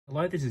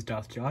Hello, this is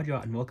Darth Jar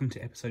Jar and welcome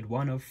to episode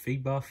 1 of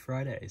Figbarf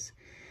Fridays.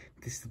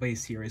 This is a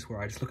series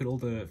where I just look at all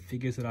the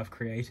figures that I've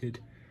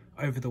created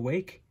over the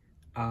week.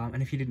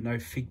 And if you didn't know,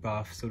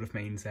 Figbarf sort of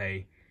means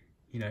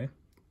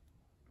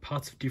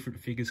parts of different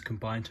figures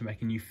combined to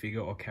make a new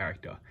figure or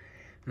character.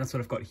 And that's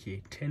what I've got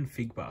here, 10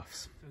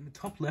 Figbarfs. So in the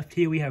top left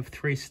here we have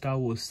 3 Star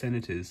Wars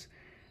senators.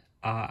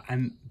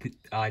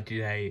 I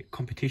did a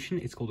competition.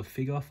 It's called a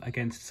Fig-Off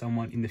against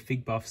someone in the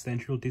Figbarf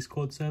Central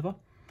Discord server.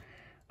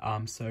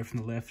 So from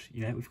the left,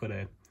 we've got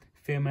a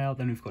female,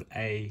 then we've got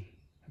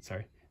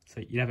so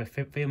you have a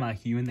female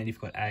human, then you've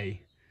got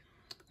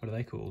what are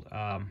they called?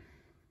 So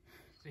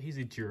here's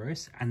a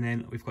Duros, and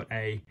then we've got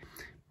a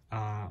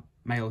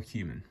male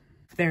human.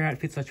 For their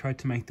outfits, I tried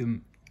to make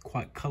them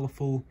quite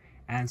colourful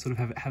and sort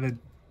of have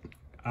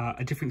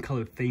a different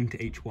coloured theme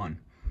to each one.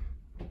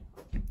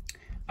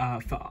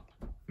 For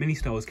many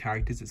Star Wars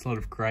characters, it's a lot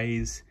of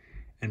greys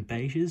and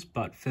beiges,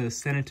 but for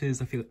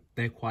senators, I feel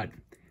they're quite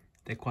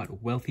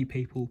wealthy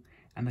people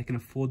and they can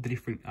afford the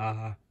different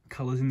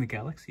colours in the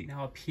galaxy.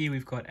 Now up here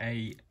we've got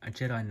a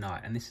Jedi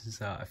Knight, and this is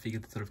a figure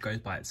that sort of goes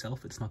by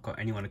itself. It's not got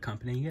anyone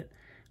accompanying it,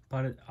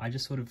 but I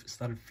just sort of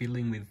started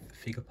fiddling with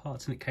figure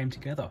parts and it came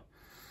together.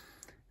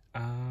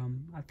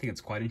 I think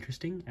it's quite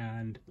interesting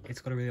and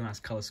it's got a really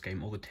nice colour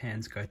scheme. All the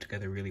tans go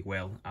together really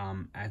well,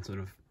 and sort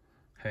of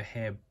her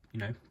hair,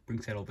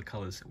 brings out all the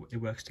colours. It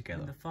works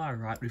together. On the far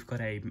right we've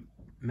got a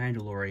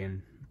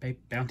Mandalorian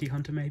bounty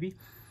hunter maybe.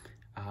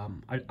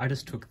 I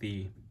just took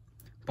the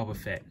Boba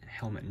Fett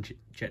helmet and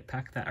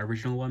jetpack, that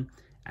original one,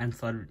 and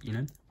started,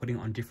 putting it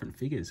on different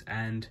figures,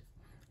 and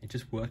it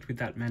just worked with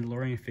that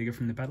Mandalorian figure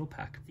from the battle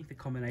pack. I think the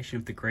combination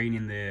of the green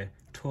in the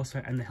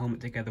torso and the helmet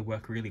together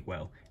work really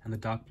well, and the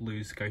dark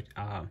blues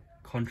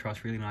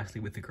contrast really nicely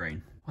with the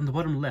green. On the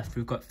bottom left,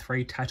 we've got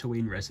 3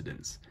 Tatooine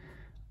residents.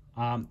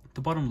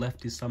 The bottom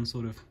left is some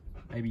sort of,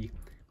 maybe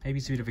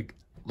he's a bit of a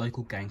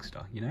local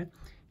gangster,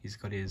 He's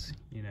got his,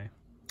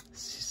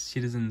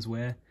 citizen's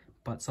wear,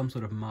 but some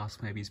sort of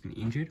mask, maybe he's been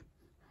injured,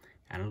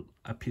 and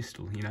a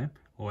pistol,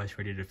 always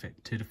ready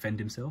to defend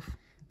himself.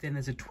 Then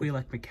there's a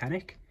Twi'lek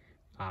mechanic.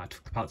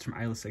 Took the parts from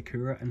Aayla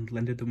Secura and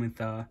blended them with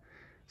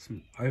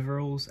some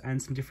overalls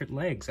and some different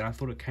legs, and I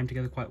thought it came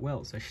together quite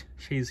well. So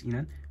she's,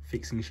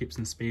 fixing ships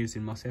and spears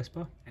in Mos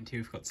Espa. And here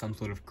we've got some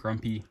sort of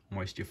grumpy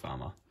moisture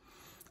farmer.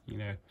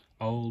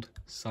 Old,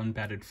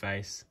 sun-battered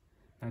face.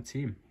 That's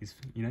him. He's,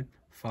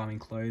 farming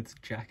clothes,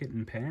 jacket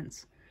and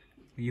pants.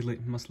 He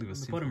must live a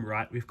simple. On the bottom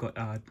right, we've got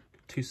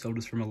 2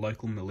 soldiers from a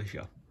local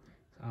militia.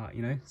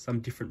 Some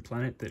different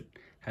planet that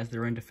has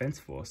their own defense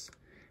force.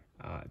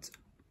 It's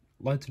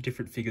loads of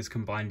different figures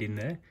combined in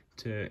there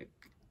to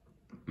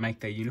make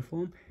their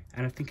uniform,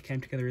 and I think it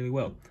came together really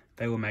well.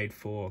 They were made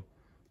for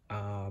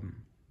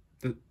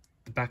the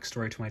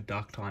backstory to my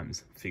Dark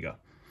Times figure.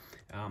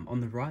 On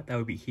the right, that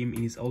would be him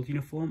in his old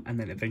uniform, and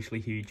then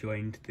eventually he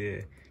joined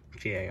the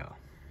GAR.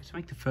 To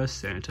make the first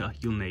senator,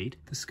 you'll need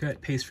the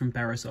skirt piece from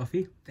Barriss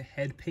Offee, the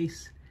head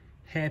piece,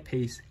 hair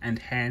piece and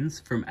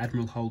hands from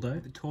Admiral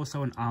Holdo, the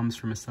torso and arms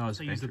from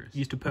Asajj Ventress.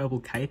 Used a purple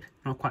cape,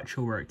 not quite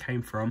sure where it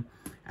came from,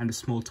 and a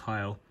small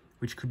tile,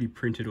 which could be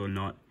printed or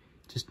not,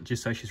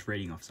 just so she's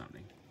reading off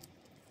something.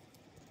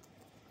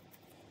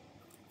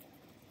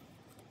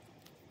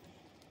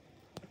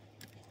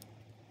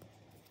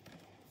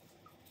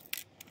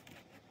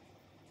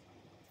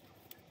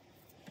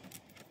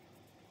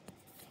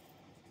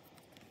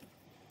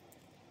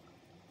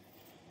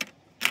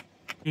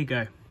 Here you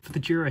go. For the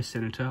Duros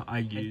Senator, I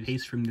used a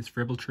piece from this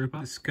Rebel Trooper,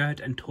 the skirt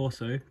and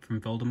torso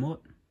from Voldemort,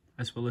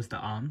 as well as the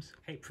arms,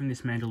 cape from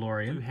this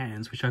Mandalorian, 2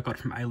 hands, which I got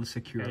from Aayla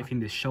Secura, gave him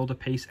this shoulder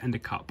piece and a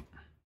cup.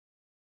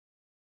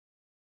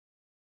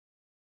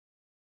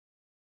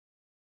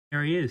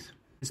 There he is.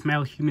 This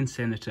male human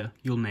senator,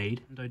 you'll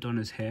need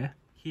Donna's hair,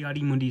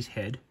 Ki-Adi-Mundi's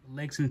head,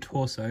 legs and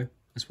torso,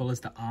 as well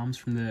as the arms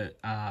from the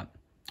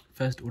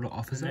First Order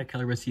officer,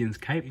 Calrissian's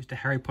cape, used a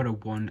Harry Potter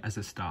wand as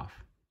a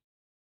staff.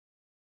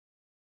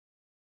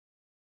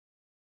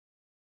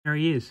 There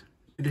he is.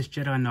 For this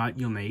Jedi Knight,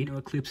 you'll need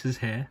Eclipse's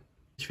hair,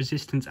 this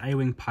Resistance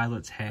A-Wing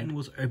pilot's head, and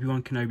was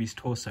Obi-Wan Kenobi's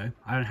torso.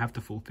 I don't have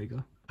the full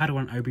figure.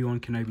 Padawan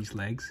Obi-Wan Kenobi's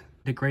legs,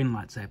 the green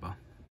lightsaber.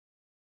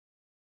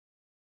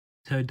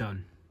 So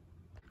done.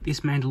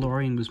 This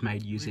Mandalorian was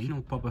made using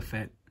original Boba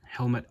Fett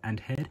helmet and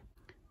head,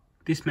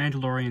 this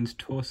Mandalorian's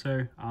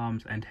torso,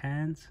 arms and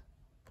hands,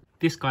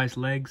 this guy's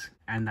legs,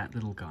 and that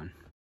little gun.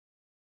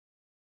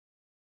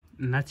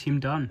 And that's him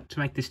done. To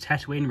make this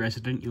Tatooine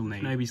resident, you'll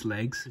need Kenobi's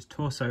legs, his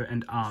torso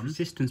and arms,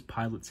 Resistance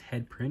pilot's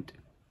head print,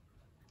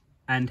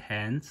 and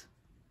hands,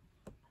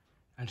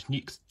 and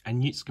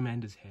Newt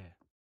Scamander's hair.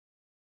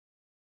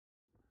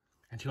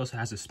 And he also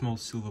has a small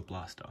silver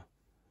blaster.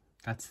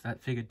 That's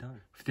that figure done.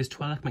 For this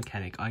Twi'lek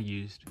mechanic, I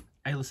used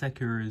Aayla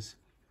Secura's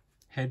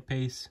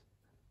headpiece,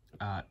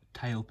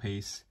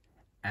 tailpiece,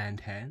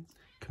 and hands,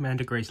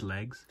 Commander Gray's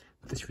legs,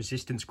 this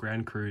Resistance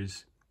Ground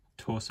Crew's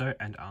torso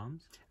and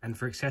arms, and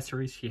for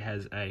accessories she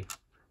has a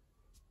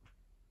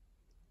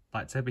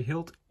lightsaber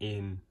hilt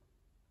in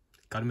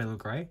gunmetal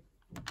grey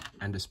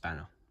and a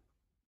spanner.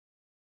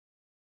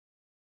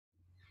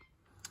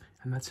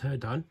 And that's her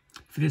done.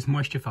 For this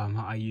moisture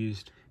farmer, I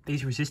used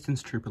these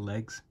Resistance Trooper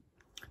legs,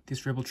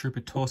 this Rebel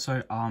Trooper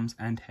torso, arms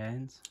and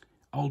hands,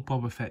 old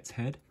Boba Fett's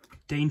head,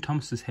 Dean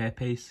Thomas's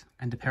hairpiece,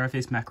 and a pair of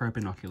these macro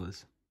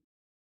binoculars.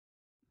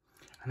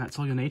 And that's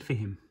all you'll need for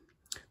him.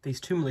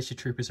 These two Militia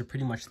Troopers are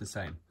pretty much the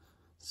same.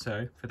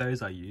 So, for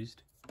those I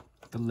used,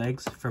 the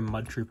legs from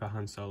Mud Trooper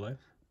Han Solo,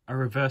 a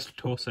reversed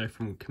torso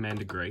from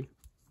Commander Gree,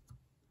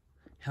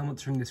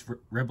 helmets from this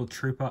Rebel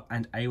Trooper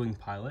and A-Wing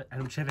pilot,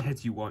 and whichever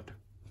heads you want.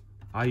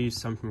 I used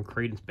some from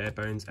Credence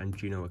Barebones and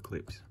Juno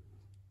Eclipse.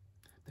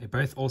 They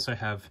both also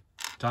have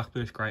dark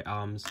bluish grey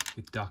arms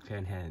with dark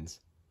tan hands,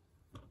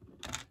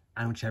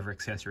 and whichever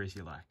accessories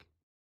you like.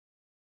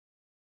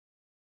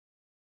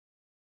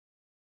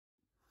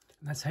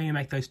 And that's how you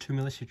make those two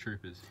Militia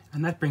Troopers.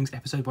 And that brings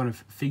episode 1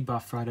 of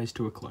Figbarf Fridays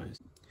to a close.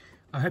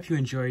 I hope you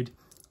enjoyed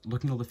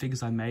looking at all the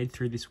figures I made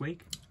through this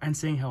week and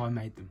seeing how I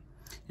made them.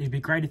 It'd be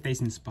great if these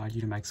inspired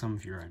you to make some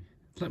of your own.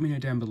 Let me know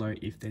down below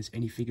if there's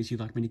any figures you'd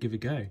like me to give a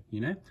go,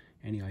 you know?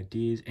 Any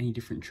ideas, any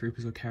different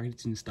troopers or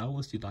characters in Star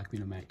Wars you'd like me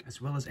to make,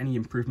 as well as any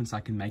improvements I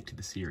can make to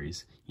the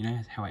series, you know,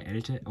 how I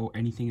edit it, or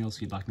anything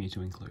else you'd like me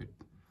to include.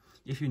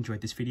 If you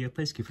enjoyed this video,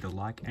 please give it a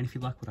like, and if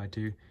you like what I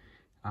do,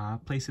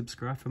 please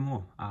subscribe for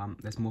more.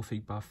 There's more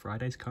Figbarf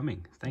Fridays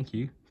coming. Thank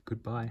you,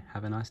 goodbye,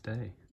 have a nice day.